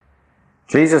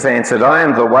Jesus answered, I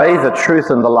am the way, the truth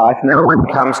and the life. No one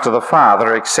comes to the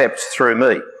Father except through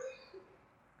me.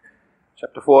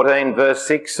 Chapter 14, verse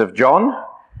 6 of John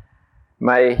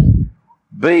may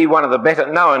be one of the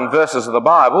better known verses of the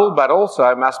Bible, but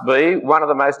also must be one of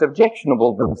the most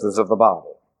objectionable verses of the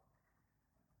Bible.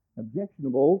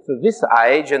 Objectionable to this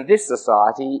age and this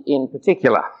society in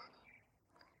particular.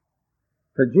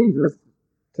 For Jesus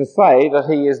to say that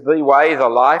he is the way, the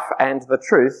life and the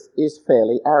truth is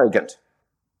fairly arrogant.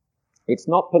 It's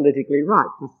not politically right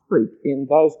to speak in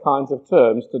those kinds of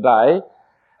terms today,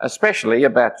 especially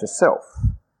about yourself.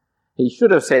 He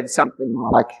should have said something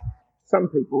like, some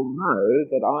people know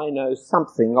that I know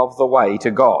something of the way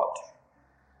to God.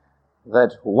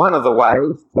 That one of the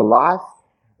ways to life,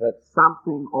 that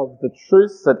something of the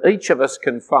truth that each of us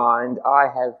can find, I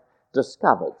have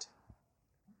discovered.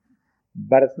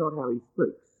 But it's not how he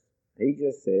speaks. He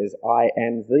just says, I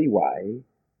am the way,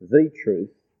 the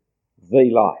truth, the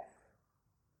life.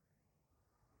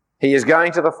 He is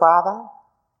going to the Father,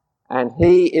 and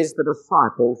he is the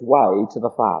disciples' way to the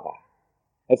Father.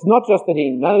 It's not just that he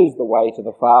knows the way to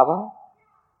the Father.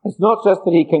 It's not just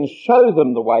that he can show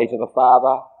them the way to the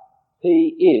Father. He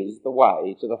is the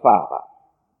way to the Father.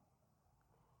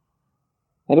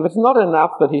 And if it's not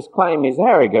enough that his claim is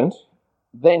arrogant,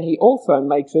 then he also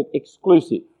makes it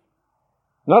exclusive.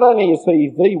 Not only is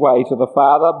he the way to the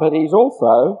Father, but he's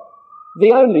also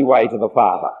the only way to the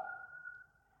Father.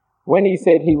 When he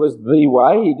said he was the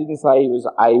way, he didn't say he was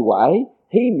a way.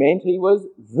 He meant he was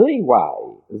the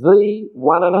way, the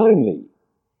one and only.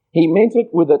 He meant it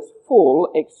with its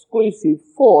full, exclusive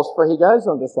force, for he goes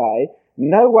on to say,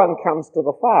 no one comes to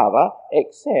the Father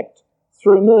except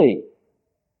through me.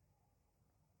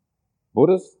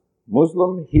 Buddhist,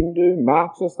 Muslim, Hindu,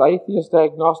 Marxist, atheist,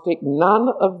 agnostic, none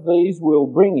of these will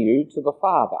bring you to the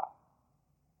Father.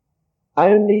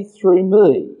 Only through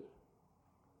me.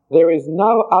 There is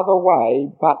no other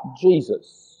way but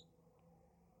Jesus.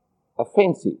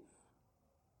 Offensive,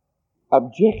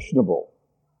 objectionable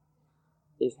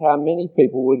is how many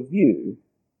people would view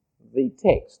the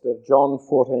text of John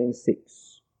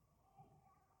 14:6.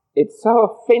 It's so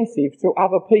offensive to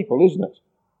other people, isn't it?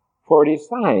 For it is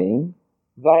saying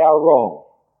they are wrong.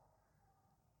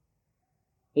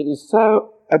 It is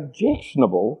so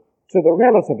objectionable to the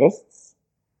relativists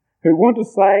who want to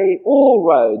say all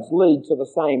roads lead to the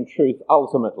same truth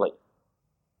ultimately.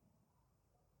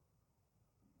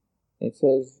 It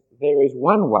says, there is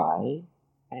one way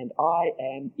and I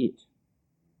am it.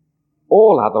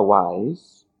 All other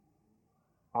ways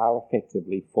are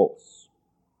effectively false.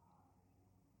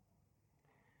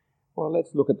 Well,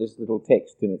 let's look at this little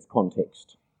text in its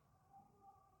context.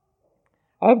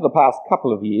 Over the past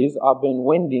couple of years, I've been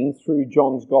wending through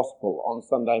John's Gospel on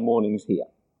Sunday mornings here,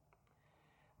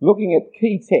 looking at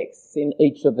key texts in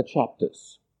each of the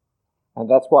chapters. And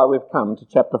that's why we've come to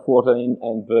chapter 14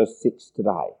 and verse 6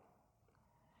 today.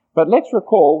 But let's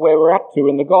recall where we're up to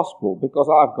in the Gospel, because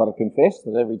I've got to confess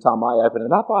that every time I open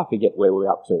it up, I forget where we're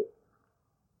up to.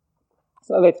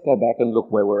 So let's go back and look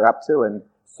where we're up to and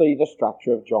see the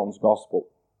structure of John's Gospel.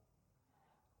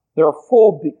 There are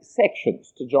 4 big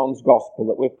sections to John's Gospel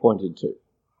that we've pointed to.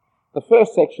 The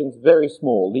first section's very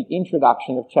small, the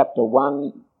introduction of chapter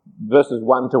 1, verses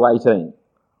 1 to 18,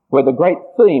 where the great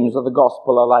themes of the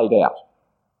Gospel are laid out.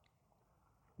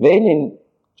 Then in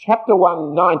chapter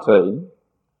 1, 19,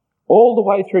 all the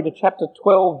way through to chapter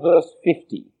 12, verse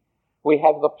 50, we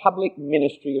have the public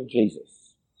ministry of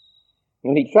Jesus.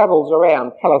 And he travels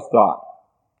around Palestine.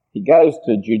 He goes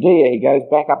to Judea, he goes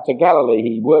back up to Galilee,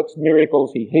 he works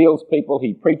miracles, he heals people,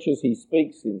 he preaches, he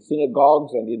speaks in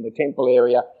synagogues and in the temple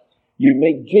area. You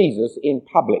meet Jesus in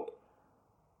public.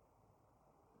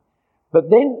 But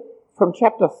then from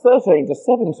chapter 13 to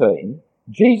 17,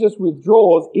 Jesus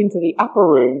withdraws into the upper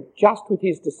room just with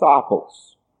his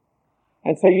disciples.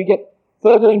 And so you get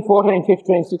 13, 14,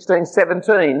 15, 16,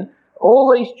 17.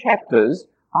 All these chapters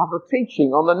are the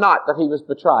teaching on the night that he was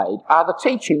betrayed, are the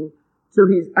teaching to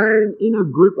his own inner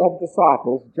group of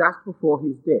disciples just before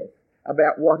his death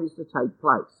about what is to take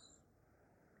place.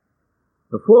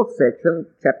 The fourth section,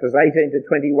 chapters 18 to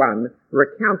 21,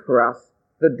 recount for us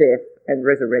the death and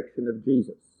resurrection of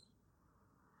Jesus.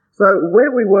 So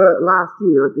where we were last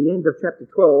year at the end of chapter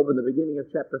 12 and the beginning of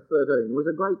chapter 13 was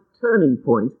a great turning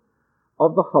point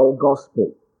of the whole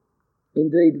gospel.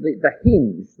 Indeed, the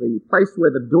hinge, the place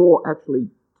where the door actually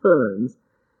turns,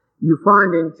 you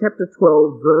find in chapter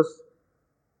 12, verse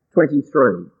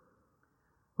 23.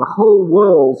 The whole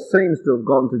world seems to have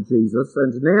gone to Jesus,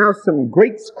 and now some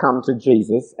Greeks come to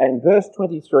Jesus, and verse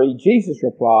 23, Jesus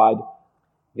replied,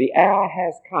 "The hour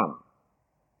has come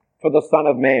for the Son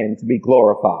of Man to be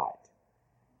glorified.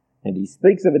 And he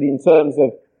speaks of it in terms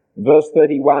of verse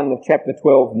 31 of chapter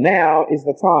 12. Now is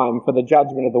the time for the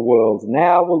judgment of the world.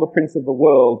 Now will the prince of the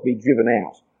world be driven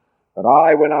out. But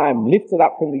I, when I am lifted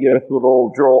up from the earth,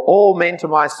 will draw all men to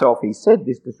myself. He said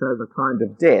this to show the kind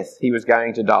of death he was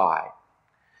going to die.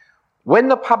 When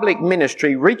the public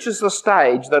ministry reaches the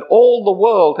stage that all the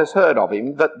world has heard of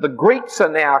him, that the Greeks are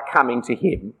now coming to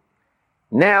him,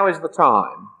 now is the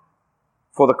time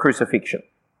for the crucifixion.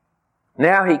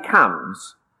 Now he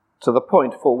comes to the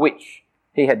point for which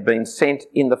he had been sent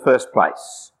in the first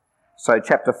place. So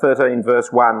chapter 13,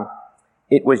 verse 1,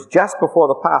 it was just before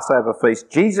the Passover feast.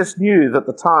 Jesus knew that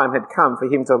the time had come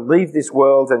for him to leave this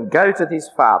world and go to his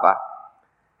Father.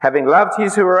 Having loved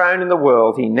his who were own in the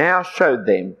world, he now showed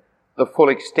them the full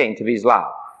extent of his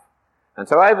love. And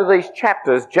so over these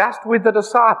chapters, just with the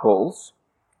disciples,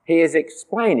 he is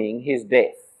explaining his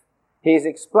death. He is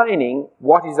explaining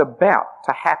what is about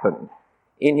to happen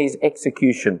in his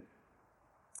execution.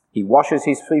 He washes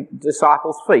his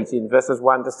disciples' feet in verses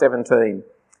 1 to 17,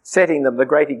 setting them the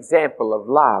great example of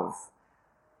love.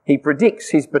 He predicts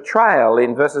his betrayal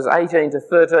in verses 18 to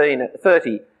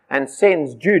 30 and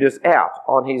sends Judas out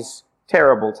on his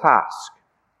terrible task.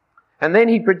 And then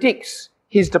he predicts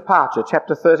his departure,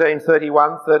 chapter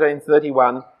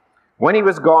 13:31. When he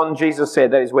was gone, Jesus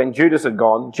said, that is when Judas had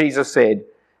gone, Jesus said,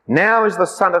 now is the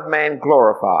Son of Man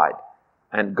glorified,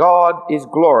 and God is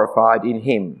glorified in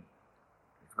him.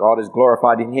 If God is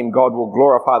glorified in him, God will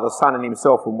glorify the Son in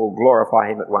himself and will glorify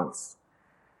him at once.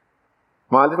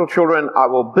 My little children, I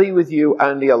will be with you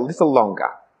only a little longer.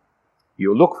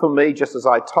 You look for me just as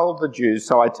I told the Jews,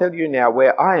 so I tell you now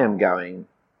where I am going,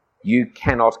 you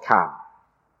cannot come.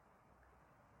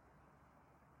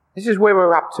 This is where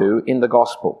we're up to in the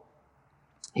gospel.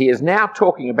 He is now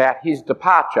talking about his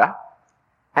departure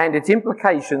and its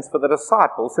implications for the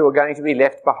disciples who are going to be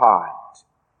left behind.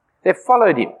 They've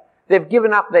followed him. They've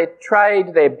given up their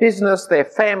trade, their business, their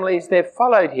families. They've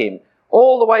followed him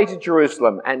all the way to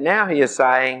Jerusalem. And now he is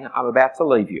saying, I'm about to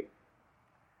leave you.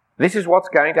 This is what's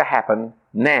going to happen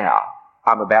now.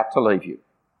 I'm about to leave you.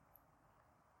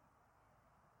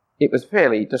 It was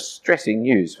fairly distressing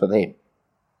news for them.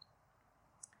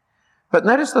 But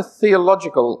notice the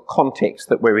theological context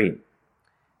that we're in.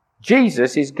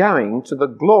 Jesus is going to the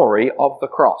glory of the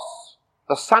cross.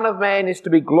 The Son of Man is to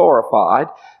be glorified.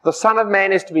 The Son of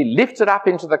Man is to be lifted up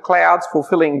into the clouds,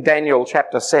 fulfilling Daniel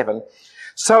chapter 7,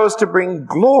 so as to bring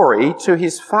glory to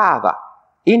his Father.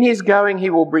 In his going, he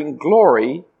will bring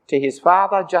glory to his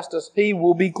Father just as he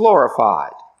will be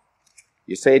glorified.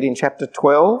 You see it in chapter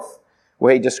 12,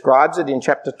 where he describes it in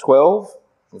chapter 12,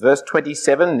 verse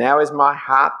 27, now is my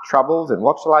heart troubled, and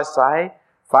what shall I say?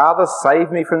 Father,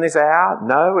 save me from this hour.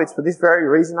 No, it's for this very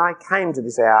reason I came to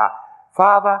this hour.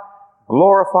 Father,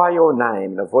 glorify your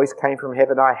name. And a voice came from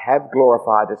heaven, I have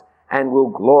glorified it and will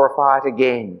glorify it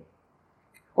again.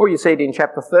 Or you see it in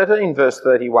chapter 13, verse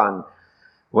 31.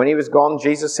 When he was gone,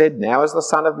 Jesus said, now is the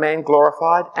Son of Man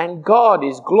glorified, and God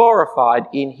is glorified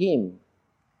in him.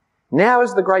 Now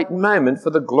is the great moment for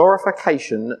the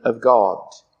glorification of God.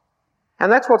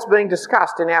 And that's what's being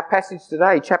discussed in our passage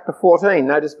today, chapter 14.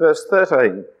 Notice verse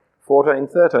 13,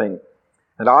 14:13.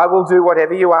 And I will do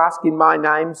whatever you ask in my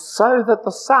name, so that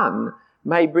the Son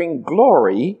may bring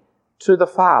glory to the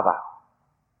Father.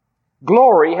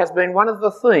 Glory has been one of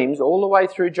the themes all the way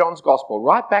through John's Gospel,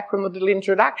 right back from the little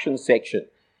introduction section.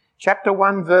 Chapter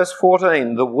 1, verse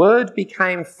 14. The Word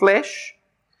became flesh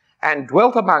and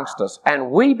dwelt amongst us,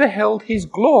 and we beheld his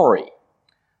glory.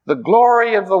 The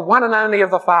glory of the one and only of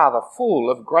the Father,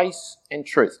 full of grace and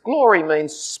truth. Glory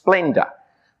means splendour,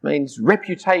 means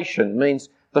reputation, means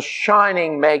the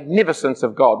shining magnificence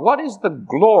of God. What is the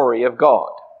glory of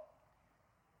God?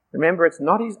 Remember, it's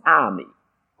not his army,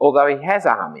 although he has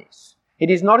armies.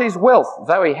 It is not his wealth,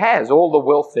 though he has all the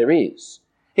wealth there is.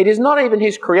 It is not even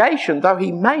his creation, though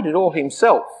he made it all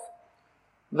himself.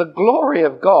 The glory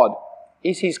of God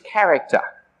is his character,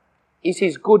 is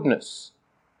his goodness.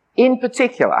 In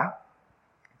particular,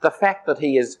 the fact that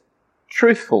he is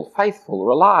truthful, faithful,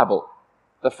 reliable.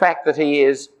 The fact that he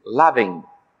is loving,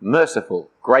 merciful,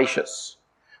 gracious.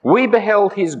 We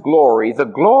beheld his glory, the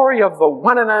glory of the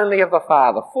one and only of the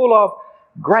Father, full of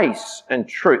grace and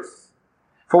truth.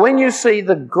 For when you see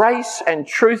the grace and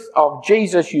truth of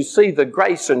Jesus, you see the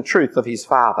grace and truth of his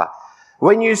Father.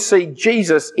 When you see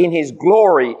Jesus in his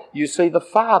glory, you see the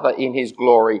Father in his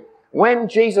glory. When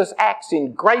Jesus acts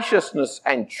in graciousness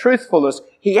and truthfulness,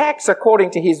 he acts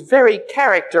according to his very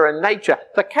character and nature,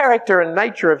 the character and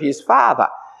nature of his Father.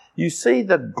 You see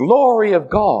the glory of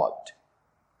God.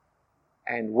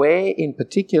 And where in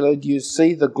particular do you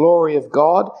see the glory of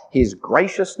God? His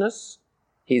graciousness,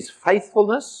 his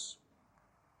faithfulness.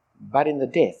 but in the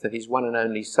death of his one and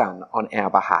only Son on our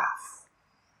behalf,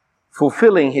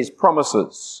 fulfilling his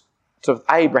promises to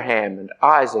Abraham and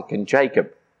Isaac and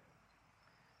Jacob,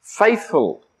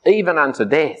 faithful even unto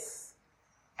death,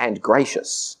 and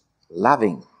gracious,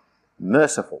 loving,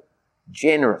 merciful,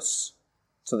 generous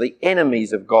to the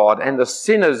enemies of God and the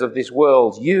sinners of this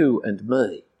world, you and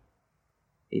me.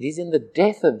 It is in the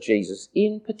death of Jesus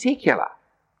in particular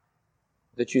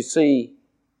that you see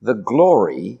the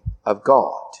glory of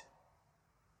God.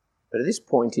 But at this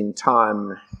point in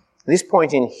time, this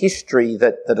point in history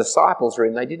that the disciples were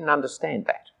in, they didn't understand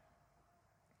that.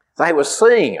 They were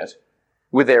seeing it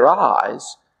with their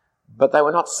eyes, but they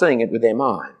were not seeing it with their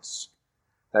minds.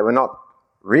 They were not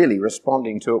really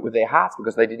responding to it with their hearts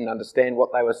because they didn't understand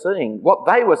what they were seeing. What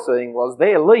they were seeing was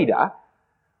their leader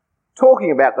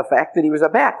talking about the fact that he was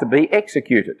about to be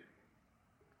executed.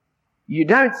 You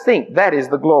don't think that is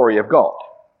the glory of God.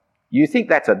 You think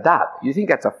that's a dud. You think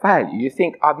that's a failure. You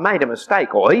think, I've made a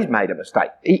mistake, or he's made a mistake.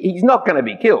 He's not going to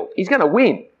be killed. He's going to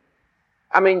win.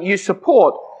 I mean, you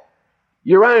support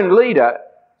your own leader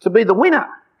to be the winner.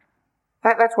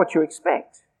 That's what you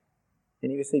expect.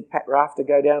 And you see Pat Rafter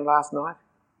go down last night?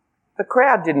 The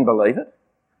crowd didn't believe it.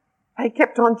 They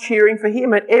kept on cheering for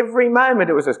him at every moment.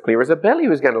 It was as clear as a bell he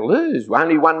was going to lose.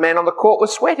 Only one man on the court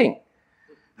was sweating.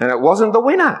 And it wasn't the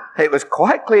winner. It was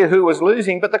quite clear who was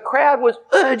losing, but the crowd was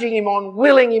urging him on,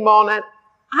 willing him on, and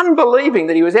unbelieving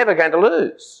that he was ever going to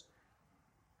lose.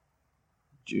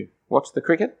 Did you watch the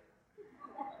cricket?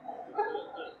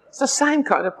 It's the same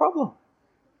kind of problem.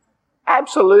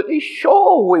 Absolutely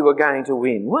sure we were going to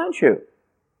win, weren't you?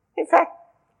 In fact,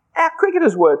 our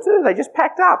cricketers were too. They just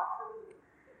packed up.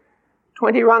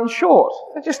 20 runs short.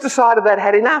 They just decided they'd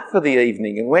had enough for the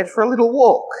evening and went for a little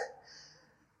walk.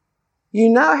 You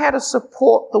know how to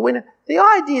support the winner. The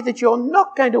idea that you're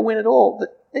not going to win at all, that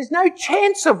there's no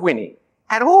chance of winning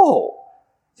at all,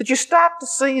 that you start to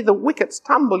see the wickets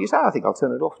tumble, you say, I think I'll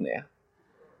turn it off now.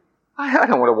 I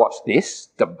don't want to watch this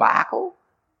debacle.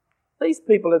 These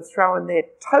people had thrown their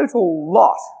total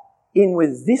lot in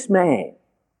with this man.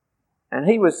 And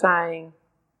he was saying,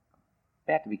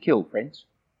 about to be killed, friends.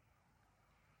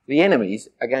 The enemies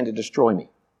are going to destroy me.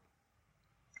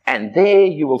 And there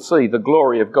you will see the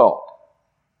glory of God.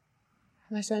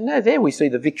 And they say, no, there we see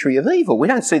the victory of evil. We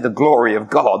don't see the glory of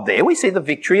God there. We see the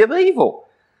victory of evil.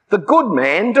 The good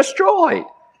man destroyed.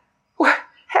 Well,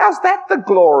 how's that the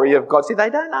glory of God? See, they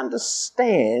don't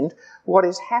understand what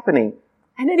is happening.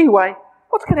 And anyway,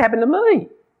 what's going to happen to me?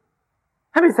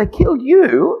 I mean, if they killed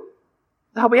you,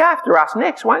 they'll be after us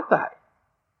next, won't they?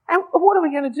 And what are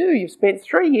we going to do? You've spent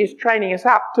 3 years training us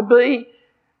up to be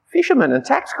fishermen and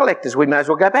tax collectors. We may as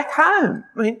well go back home.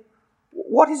 I mean,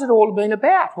 what has it all been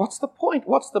about? What's the point?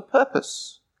 What's the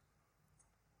purpose?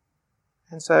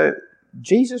 And so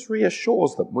Jesus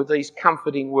reassures them with these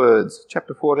comforting words.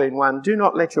 Chapter 14:1, do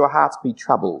not let your hearts be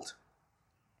troubled.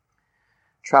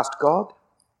 Trust God,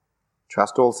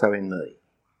 trust also in me.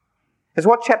 It's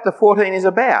what chapter 14 is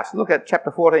about. Look at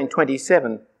chapter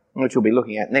 14:27, which we'll be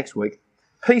looking at next week.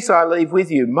 Peace I leave with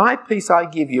you, my peace I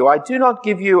give you. I do not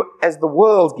give you as the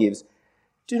world gives.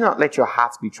 Do not let your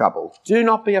hearts be troubled. Do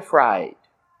not be afraid.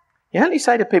 You only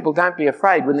say to people, don't be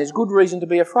afraid, when there's good reason to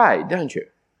be afraid, don't you?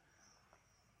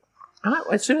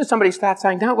 As soon as somebody starts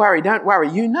saying, don't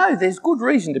worry, you know there's good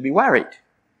reason to be worried.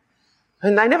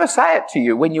 And they never say it to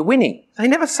you when you're winning. They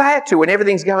never say it to you when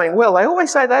everything's going well. They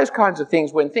always say those kinds of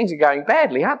things when things are going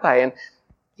badly, aren't they? And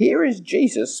here is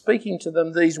Jesus speaking to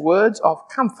them these words of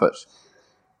comfort.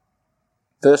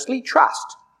 Firstly,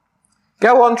 trust.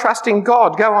 Go on trusting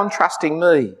God. Go on trusting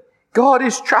me. God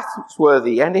is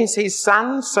trustworthy, and as his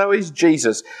Son, so is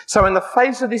Jesus. So in the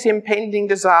face of this impending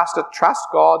disaster, trust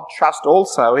God, trust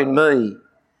also in me.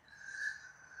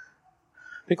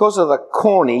 Because of the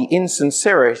corny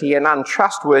insincerity and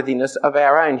untrustworthiness of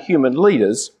our own human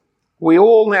leaders, we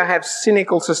all now have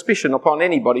cynical suspicion upon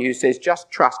anybody who says, just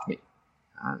trust me.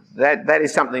 That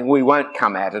is something we won't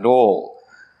come at all.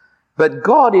 But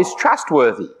God is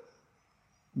trustworthy.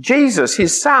 Jesus,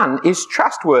 his Son, is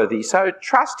trustworthy. So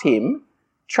trust him,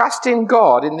 trust in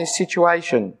God in this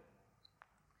situation.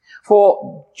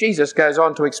 For Jesus goes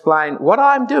on to explain, what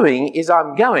I'm doing is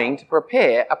I'm going to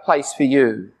prepare a place for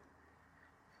you.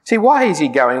 See, why is he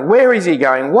going? Where is he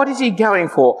going? What is he going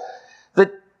for?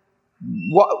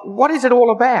 What is it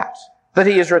all about that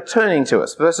he is returning to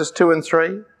us? Verses 2 and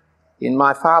 3. In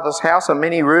my Father's house are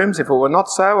many rooms. If it were not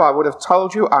so, I would have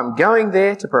told you, I'm going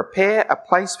there to prepare a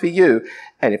place for you.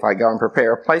 And if I go and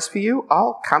prepare a place for you,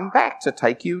 I'll come back to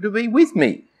take you to be with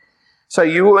me. So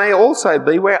you may also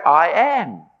be where I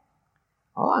am.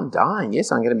 Oh, I'm dying.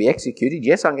 Yes, I'm going to be executed.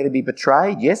 Yes, I'm going to be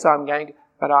betrayed. Yes, I'm going to...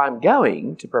 but I'm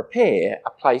going to prepare a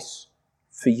place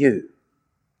for you.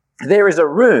 There is a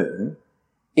room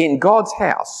in God's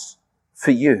house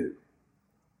for you.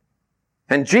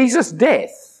 And Jesus'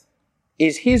 death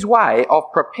is his way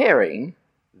of preparing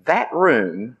that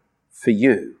room for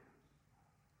you.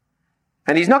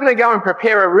 And he's not going to go and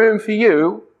prepare a room for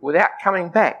you without coming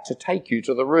back to take you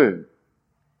to the room.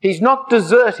 He's not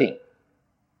deserting.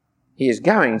 He is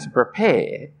going to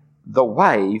prepare the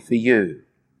way for you.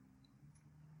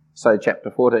 So chapter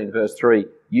 14 verse 3,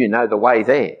 you know the way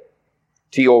there,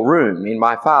 to your room in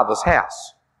my Father's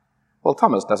house. Well,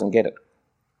 Thomas doesn't get it.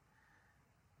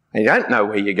 You don't know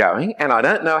where you're going, and I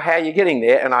don't know how you're getting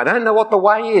there, and I don't know what the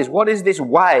way is. What is this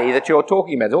way that you're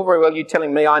talking about? It's all very well you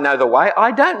telling me I know the way.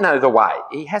 I don't know the way.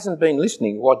 He hasn't been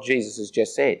listening to what Jesus has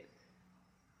just said.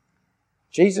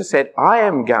 Jesus said, I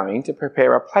am going to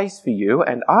prepare a place for you,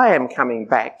 and I am coming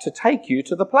back to take you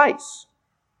to the place.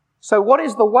 So what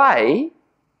is the way?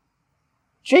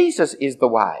 Jesus is the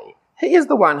way. He is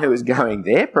the one who is going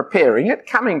there, preparing it,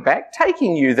 coming back,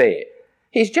 taking you there.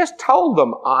 He's just told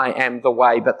them, I am the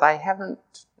way, but they haven't,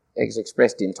 as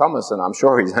expressed in Thomas, and I'm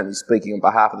sure he's only speaking on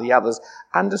behalf of the others,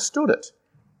 understood it.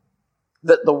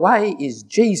 That the way is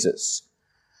Jesus,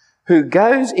 who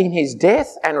goes in his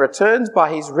death and returns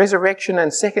by his resurrection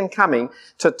and second coming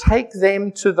to take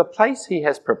them to the place he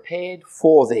has prepared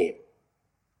for them.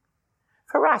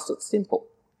 For us, it's simple.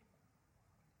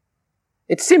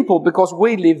 It's simple because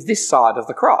we live this side of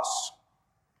the cross.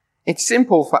 It's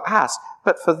simple for us,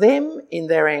 but for them in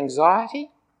their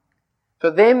anxiety, for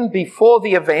them before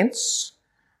the events,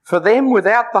 for them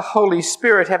without the Holy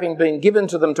Spirit having been given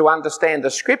to them to understand the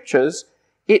Scriptures,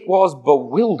 it was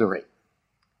bewildering.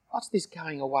 What's this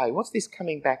going away? What's this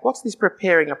coming back? What's this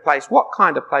preparing a place? What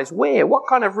kind of place? Where? What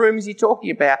kind of room is he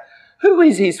talking about? Who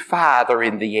is his Father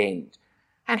in the end?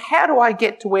 And how do I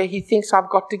get to where he thinks I've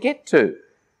got to get to?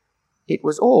 It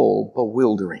was all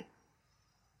bewildering.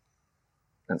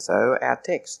 And so our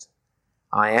text,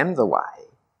 I am the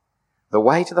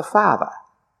way to the Father,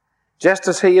 just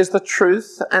as he is the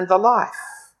truth and the life.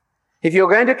 If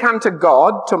you're going to come to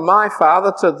God, to my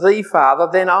Father, to the Father,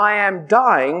 then I am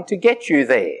dying to get you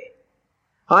there.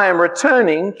 I am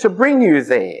returning to bring you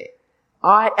there.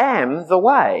 I am the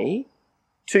way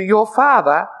to your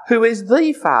Father, who is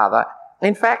the Father.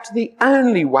 In fact, the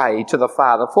only way to the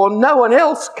Father, for no one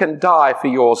else can die for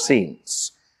your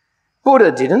sins.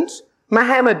 Buddha didn't.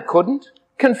 Muhammad couldn't.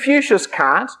 Confucius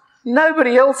can't.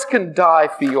 Nobody else can die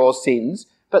for your sins.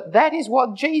 But that is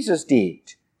what Jesus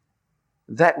did,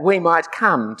 that we might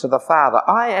come to the Father.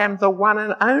 I am the one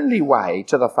and only way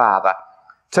to the Father.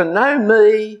 To know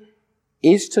me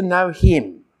is to know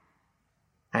him.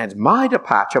 And my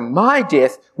departure, my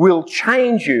death, will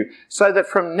change you so that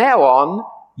from now on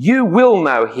you will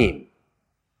know him,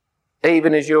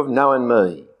 even as you have known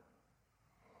me.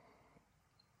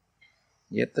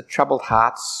 Yet the troubled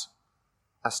hearts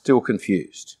are still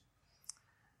confused.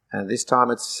 And this time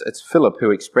it's Philip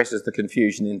who expresses the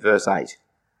confusion in verse 8.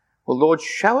 Well, Lord,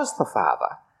 show us the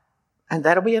Father, and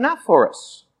that'll be enough for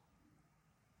us.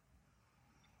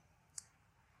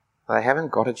 They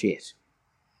haven't got it yet.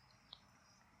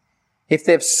 If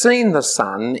they've seen the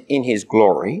Son in his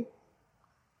glory,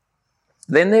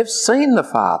 then they've seen the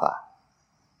Father.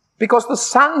 Because the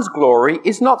Son's glory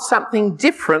is not something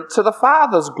different to the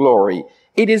Father's glory.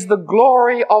 It is the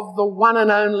glory of the one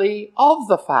and only of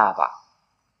the Father,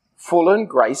 full in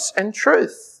grace and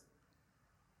truth.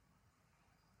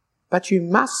 But you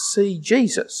must see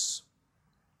Jesus.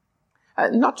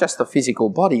 Not just the physical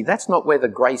body. That's not where the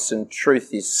grace and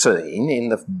truth is seen, in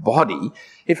the body.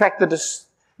 In fact,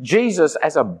 Jesus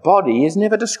as a body is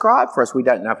never described for us. We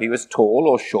don't know if he was tall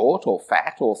or short or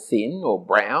fat or thin or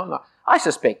brown. I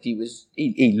suspect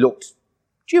he looked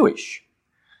Jewish.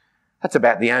 That's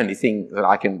about the only thing that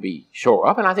I can be sure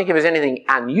of. And I think if there's anything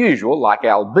unusual, like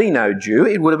albino Jew,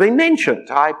 it would have been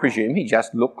mentioned. I presume he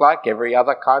just looked like every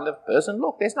other kind of person.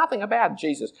 Look, there's nothing about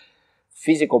Jesus'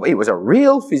 physical. It was a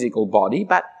real physical body,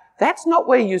 but that's not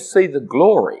where you see the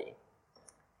glory.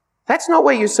 That's not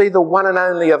where you see the one and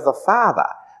only of the Father.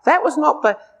 That was not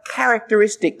the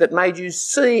characteristic that made you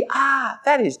see,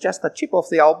 that is just the chip off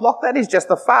the old block. That is just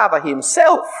the Father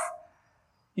himself.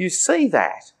 You see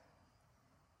that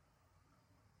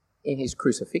in his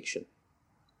crucifixion,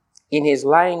 in his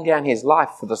laying down his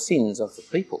life for the sins of the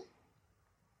people.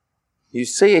 You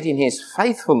see it in his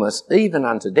faithfulness even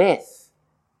unto death.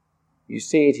 You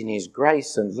see it in his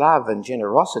grace and love and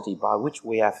generosity by which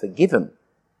we are forgiven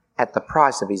at the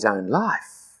price of his own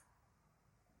life.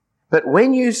 But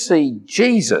when you see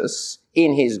Jesus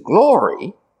in his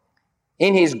glory,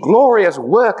 in his glorious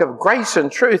work of grace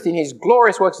and truth, in his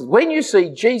glorious works. When you see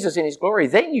Jesus in his glory,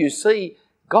 then you see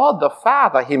God the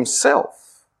Father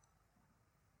himself.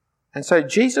 And so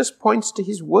Jesus points to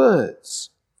his words.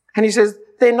 And he says,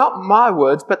 they're not my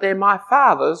words, but they're my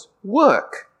Father's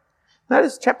work.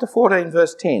 Notice chapter 14,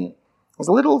 verse 10. There's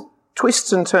a little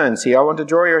twists and turns here I want to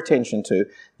draw your attention to.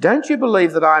 Don't you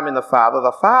believe that I am in the Father?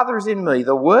 The Father is in me.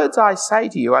 The words I say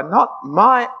to you are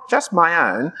not just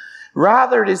my own.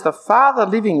 Rather, it is the Father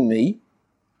living in me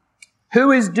who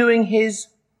is doing his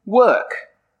work.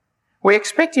 We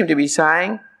expect him to be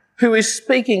saying, who is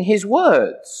speaking his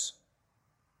words.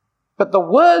 But the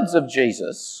words of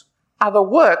Jesus are the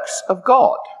works of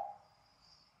God.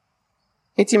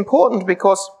 It's important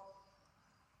because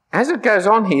as it goes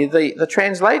on here, the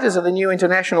translators of the New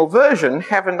International Version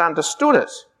haven't understood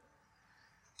it.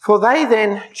 For they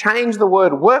then change the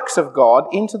word works of God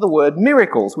into the word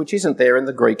miracles, which isn't there in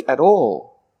the Greek at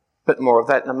all. But more of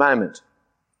that in a moment.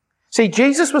 See,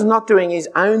 Jesus was not doing his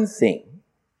own thing.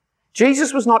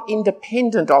 Jesus was not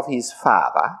independent of his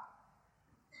Father.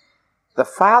 The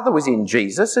Father was in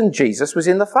Jesus and Jesus was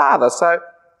in the Father. So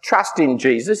trust in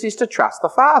Jesus is to trust the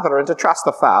Father, and to trust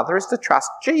the Father is to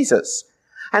trust Jesus.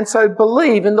 And so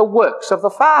believe in the works of the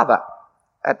Father.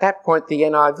 At that point, the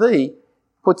NIV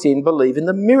puts in believe in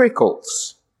the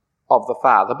miracles of the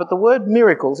Father. But the word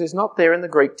miracles is not there in the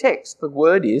Greek text. The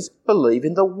word is believe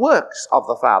in the works of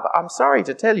the Father. I'm sorry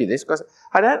to tell you this because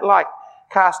I don't like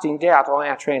casting doubt on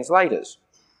our translators.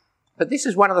 But this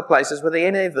is one of the places where the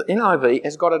NIV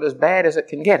has got it as bad as it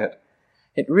can get it.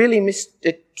 It really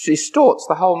distorts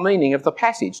the whole meaning of the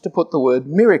passage to put the word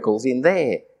miracles in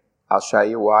there. I'll show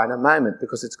you why in a moment,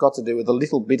 because it's got to do with a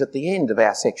little bit at the end of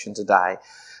our section today.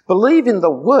 Believe in the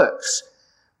works.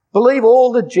 Believe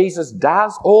all that Jesus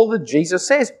does, all that Jesus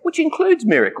says, which includes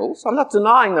miracles. I'm not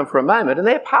denying them for a moment, and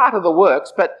they're part of the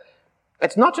works, but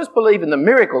it's not just believe in the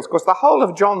miracles, because the whole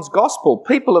of John's Gospel,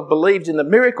 people have believed in the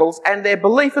miracles, and their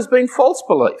belief has been false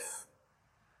belief.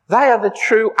 They are the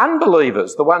true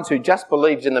unbelievers, the ones who just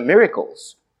believed in the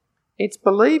miracles. It's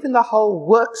believe in the whole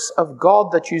works of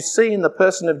God that you see in the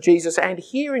person of Jesus and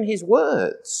hear in his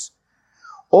words.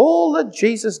 All that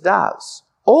Jesus does,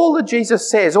 all that Jesus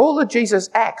says, all that Jesus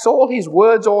acts, all his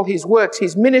words, all his works,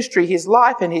 his ministry, his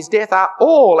life and his death are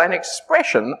all an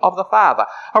expression of the Father,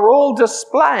 are all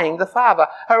displaying the Father,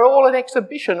 are all an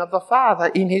exhibition of the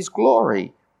Father in his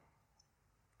glory.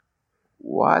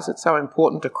 Why is it so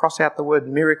important to cross out the word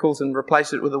miracles and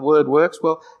replace it with the word works?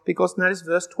 Well, because notice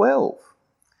verse 12.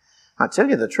 I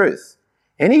tell you the truth,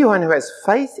 anyone who has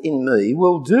faith in me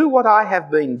will do what I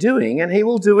have been doing, and he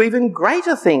will do even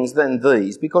greater things than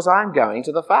these, because I'm going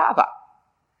to the Father.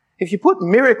 If you put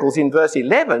miracles in verse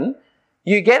 11,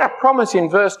 you get a promise in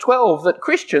verse 12 that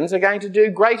Christians are going to do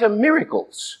greater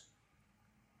miracles.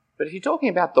 But if you're talking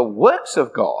about the works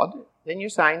of God, then you're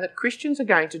saying that Christians are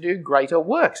going to do greater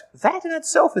works. That in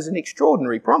itself is an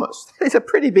extraordinary promise. It's a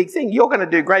pretty big thing. You're going to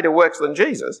do greater works than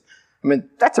Jesus. I mean,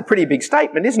 that's a pretty big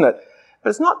statement, isn't it?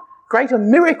 But it's not greater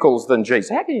miracles than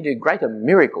Jesus. How can you do greater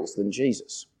miracles than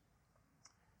Jesus?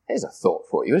 There's a thought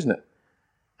for you, isn't it?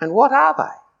 And what are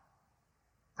they?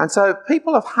 And so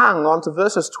people have hung on to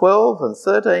verses 12 and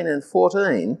 13 and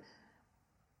 14,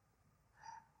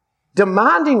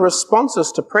 demanding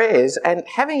responses to prayers and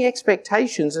having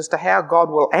expectations as to how God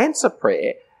will answer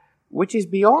prayer, which is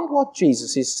beyond what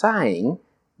Jesus is saying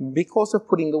because of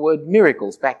putting the word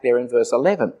miracles back there in verse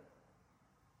 11.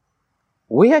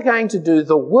 We are going to do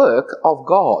the work of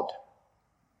God.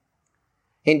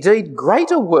 Indeed,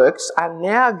 greater works are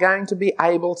now going to be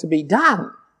able to be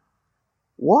done.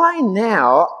 Why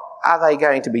now are they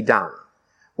going to be done?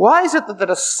 Why is it that the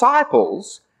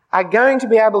disciples are going to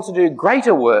be able to do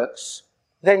greater works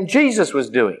than Jesus was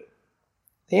doing?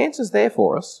 The answer's there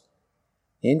for us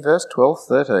in verse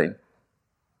 12-13.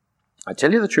 I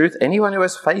tell you the truth, anyone who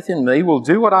has faith in me will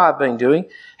do what I have been doing.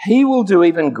 He will do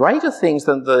even greater things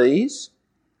than these,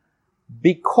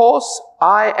 because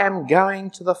I am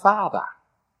going to the Father.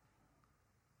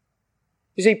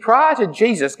 You see, prior to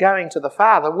Jesus going to the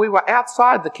Father, we were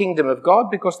outside the kingdom of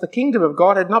God because the kingdom of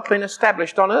God had not been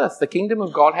established on earth. The kingdom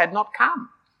of God had not come.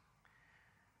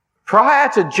 Prior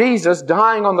to Jesus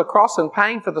dying on the cross and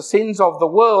paying for the sins of the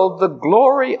world, the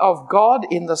glory of God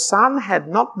in the Son had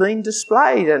not been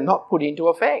displayed and not put into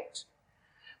effect.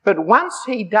 But once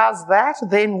he does that,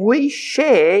 then we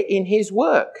share in his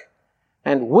work.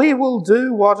 And we will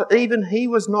do what even he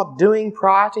was not doing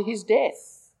prior to his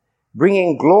death,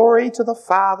 bringing glory to the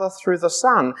Father through the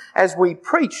Son as we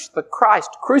preach the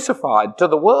Christ crucified to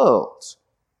the world.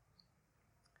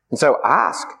 And so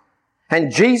ask,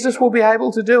 and Jesus will be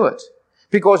able to do it.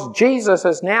 Because Jesus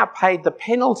has now paid the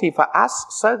penalty for us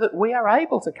so that we are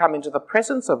able to come into the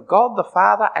presence of God the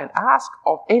Father and ask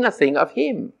of anything of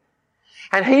him.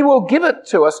 And he will give it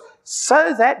to us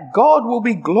so that God will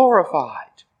be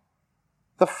glorified.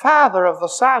 The Father of the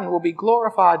Son will be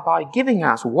glorified by giving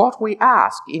us what we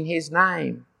ask in his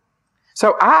name.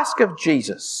 So ask of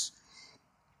Jesus,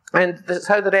 and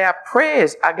so that our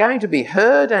prayers are going to be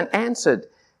heard and answered,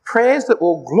 prayers that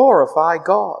will glorify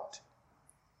God.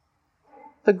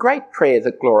 The great prayer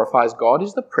that glorifies God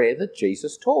is the prayer that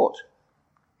Jesus taught.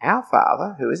 Our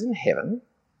Father, who is in heaven,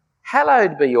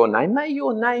 hallowed be your name. May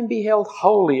your name be held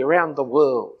holy around the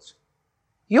world.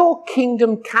 Your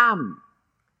kingdom come.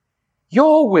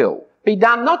 Your will be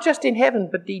done, not just in heaven,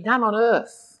 but be done on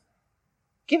earth.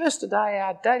 Give us today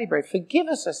our daily bread. Forgive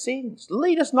us our sins.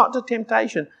 Lead us not to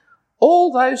temptation.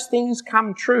 All those things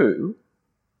come true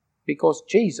because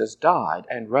Jesus died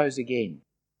and rose again.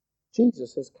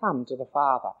 Jesus has come to the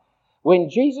Father. When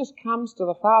Jesus comes to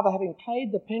the Father, having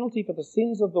paid the penalty for the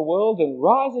sins of the world and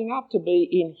rising up to be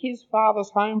in his Father's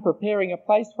home, preparing a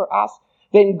place for us,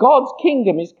 then God's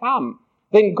kingdom is come.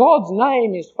 Then God's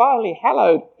name is finally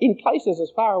hallowed in places as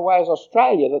far away as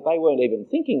Australia that they weren't even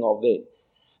thinking of then.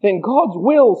 Then God's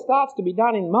will starts to be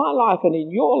done in my life and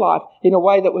in your life in a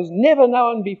way that was never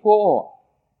known before.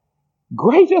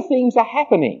 Greater things are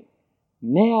happening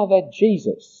now that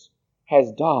Jesus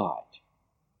has died.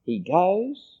 He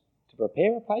goes to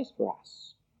prepare a place for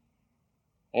us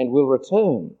and will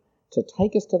return to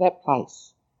take us to that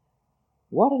place.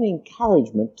 What an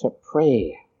encouragement to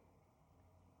prayer.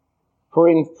 For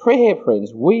in prayer,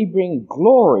 friends, we bring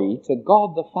glory to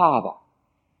God the Father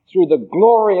through the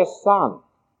glorious Son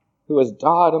who has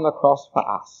died on the cross for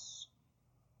us.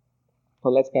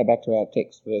 Well, let's go back to our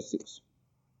text, verse 6.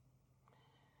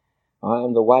 I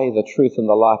am the way, the truth, and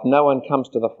the life. No one comes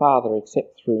to the Father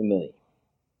except through me.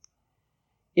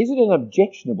 Is it an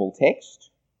objectionable text,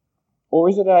 or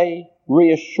is it a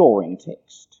reassuring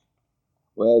text?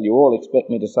 Well, you all expect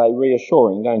me to say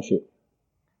reassuring, don't you?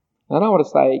 And I want to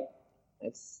say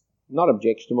it's not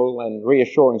objectionable, and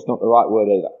reassuring is not the right word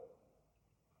either.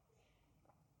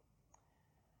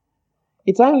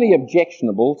 It's only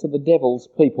objectionable to the devil's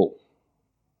people,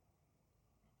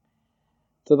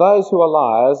 to those who are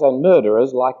liars and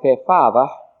murderers like their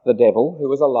father, the devil, who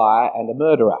was a liar and a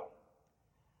murderer.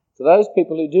 To those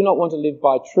people who do not want to live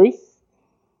by truth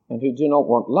and who do not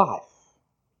want life,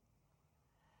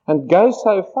 and go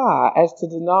so far as to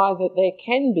deny that there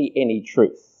can be any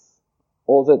truth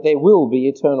or that there will be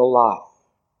eternal life.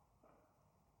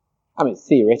 I mean,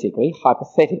 theoretically,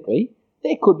 hypothetically,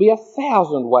 there could be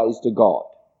 1,000 ways to God,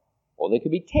 or there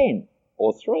could be 10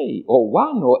 or 3 or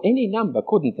 1 or any number,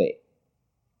 couldn't there?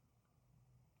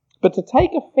 But to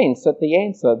take offence at the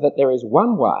answer that there is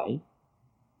one way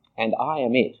and I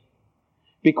am it,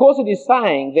 because it is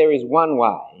saying there is one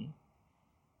way,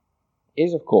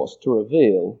 is of course to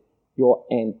reveal your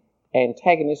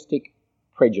antagonistic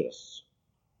prejudice.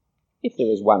 If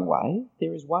there is one way,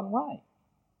 there is one way.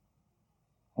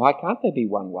 Why can't there be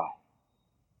one way?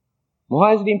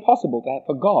 Why is it impossible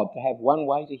for God to have one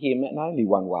way to him and only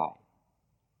one way?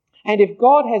 And if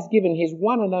God has given his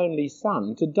one and only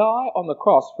Son to die on the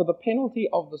cross for the penalty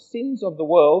of the sins of the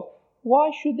world,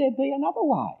 why should there be another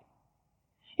way?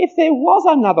 If there was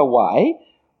another way,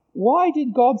 why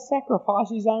did God sacrifice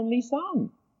his only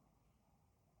Son?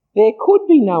 There could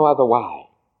be no other way.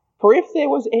 For if there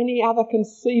was any other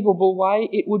conceivable way,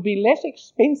 it would be less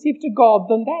expensive to God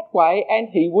than that way, and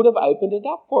he would have opened it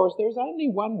up for us. There is only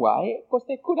one way. Of course,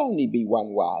 there could only be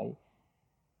one way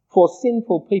for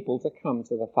sinful people to come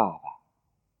to the Father.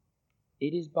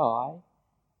 It is by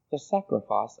the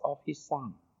sacrifice of his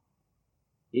Son.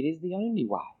 It is the only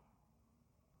way.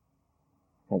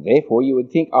 And therefore, you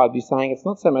would think I'd be saying it's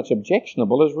not so much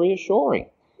objectionable as reassuring.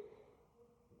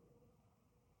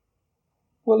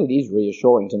 Well, it is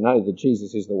reassuring to know that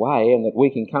Jesus is the way and that we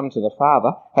can come to the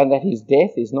Father and that his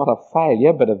death is not a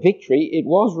failure but a victory. It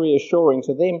was reassuring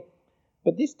to them.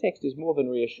 But this text is more than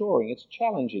reassuring. It's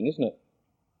challenging, isn't it?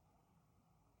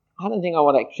 I don't think I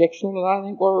want objectionable. I don't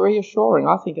think we're reassuring.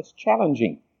 I think it's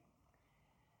challenging.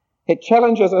 It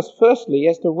challenges us firstly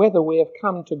as to whether we have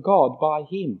come to God by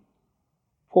him.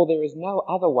 For there is no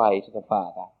other way to the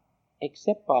Father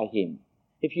except by him.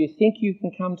 If you think you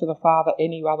can come to the Father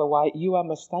any other way, you are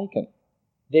mistaken.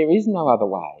 There is no other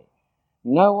way.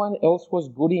 No one else was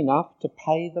good enough to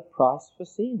pay the price for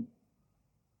sin.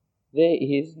 There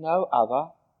is no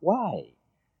other way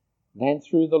than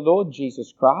through the Lord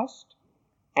Jesus Christ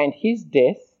and his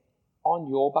death on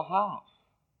your behalf.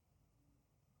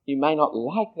 You may not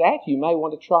like that. You may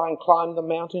want to try and climb the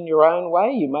mountain your own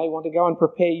way. You may want to go and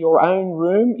prepare your own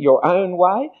room your own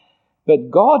way. But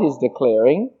God is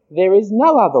declaring there is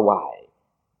no other way.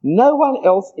 No one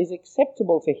else is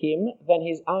acceptable to him than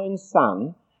his own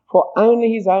Son, for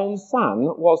only his own Son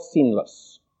was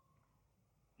sinless.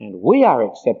 And we are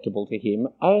acceptable to him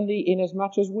only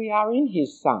inasmuch as we are in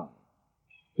his Son,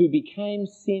 who became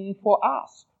sin for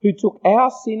us, who took our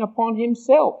sin upon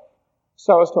himself,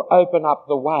 so as to open up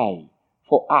the way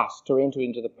for us to enter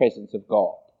into the presence of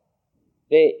God.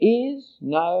 There is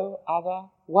no other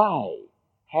way.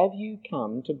 Have you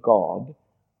come to God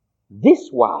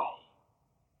this way?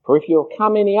 For if you have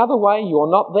come any other way, you are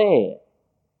not there.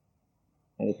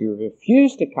 And if you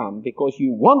refuse to come because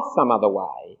you want some other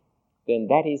way, then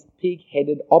that is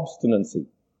pig-headed obstinacy.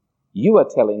 You are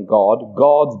telling God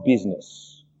God's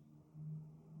business.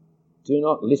 Do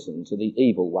not listen to the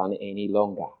evil one any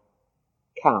longer.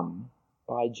 Come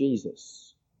by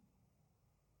Jesus.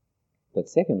 But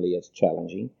secondly, it's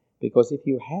challenging because if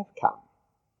you have come,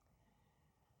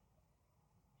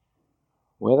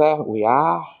 whether we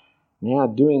are now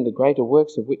doing the greater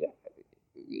works of which,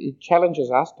 it challenges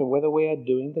us to whether we are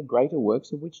doing the greater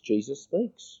works of which Jesus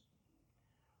speaks.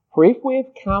 For if we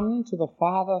have come to the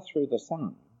Father through the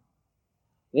Son,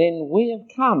 then we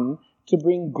have come to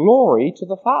bring glory to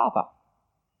the Father,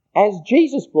 as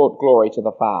Jesus brought glory to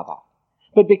the Father.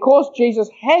 But because Jesus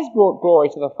has brought glory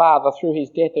to the Father through his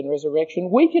death and resurrection,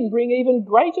 we can bring even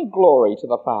greater glory to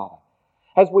the Father.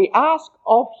 As we ask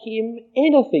of him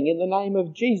anything in the name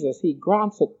of Jesus, he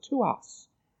grants it to us.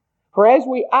 For as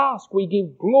we ask, we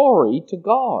give glory to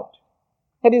God.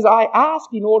 That is, I ask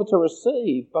in order to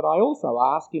receive, but I also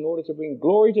ask in order to bring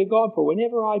glory to God. For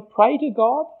whenever I pray to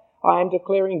God, I am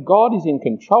declaring God is in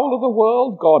control of the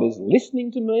world, God is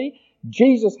listening to me,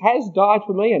 Jesus has died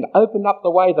for me and opened up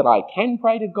the way that I can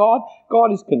pray to God.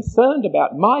 God is concerned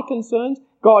about my concerns.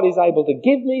 God is able to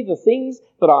give me the things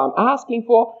that I'm asking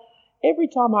for. Every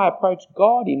time I approach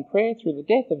God in prayer through the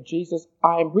death of Jesus,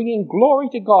 I am bringing glory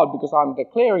to God because I'm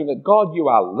declaring that God, you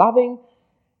are loving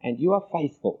and you are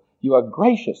faithful. You are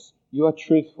gracious. You are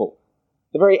truthful.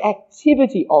 The very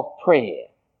activity of prayer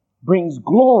brings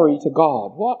glory to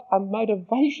God. What a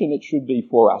motivation it should be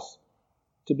for us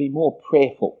to be more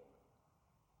prayerful.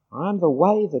 I am the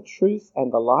way, the truth,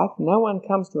 and the life. No one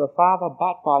comes to the Father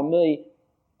but by me.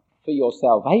 For your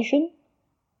salvation,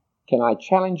 can I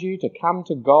challenge you to come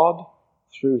to God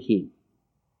through him?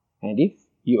 And if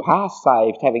you are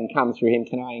saved having come through him,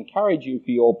 can I encourage you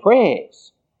for your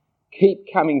prayers?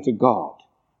 Keep coming to God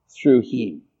through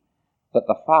him, that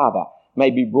the Father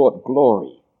may be brought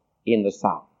glory in the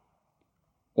Son.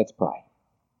 Let's pray.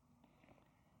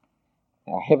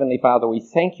 Our Heavenly Father, we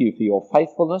thank you for your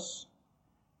faithfulness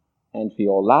and for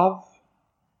your love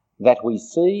that we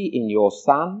see in your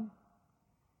Son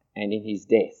and in his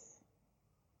death.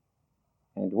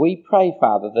 And we pray,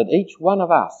 Father, that each one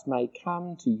of us may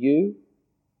come to you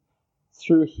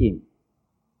through him.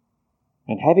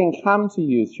 And having come to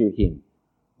you through him,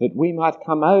 that we might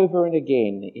come over and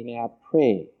again in our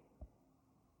prayer,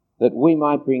 that we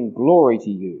might bring glory to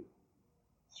you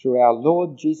through our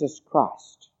Lord Jesus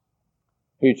Christ,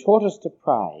 who taught us to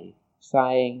pray,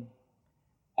 saying,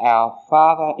 Our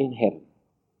Father in heaven,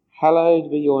 hallowed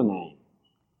be your name.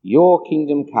 Your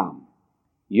kingdom come.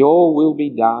 Your will be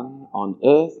done on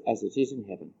earth as it is in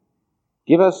heaven.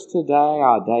 Give us today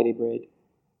our daily bread.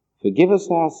 Forgive us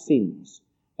our sins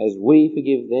as we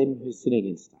forgive them who sin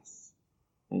against us.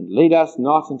 And lead us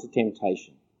not into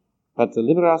temptation, but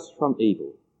deliver us from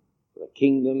evil. For the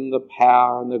kingdom, the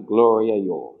power, and the glory are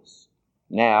yours,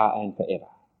 now and forever.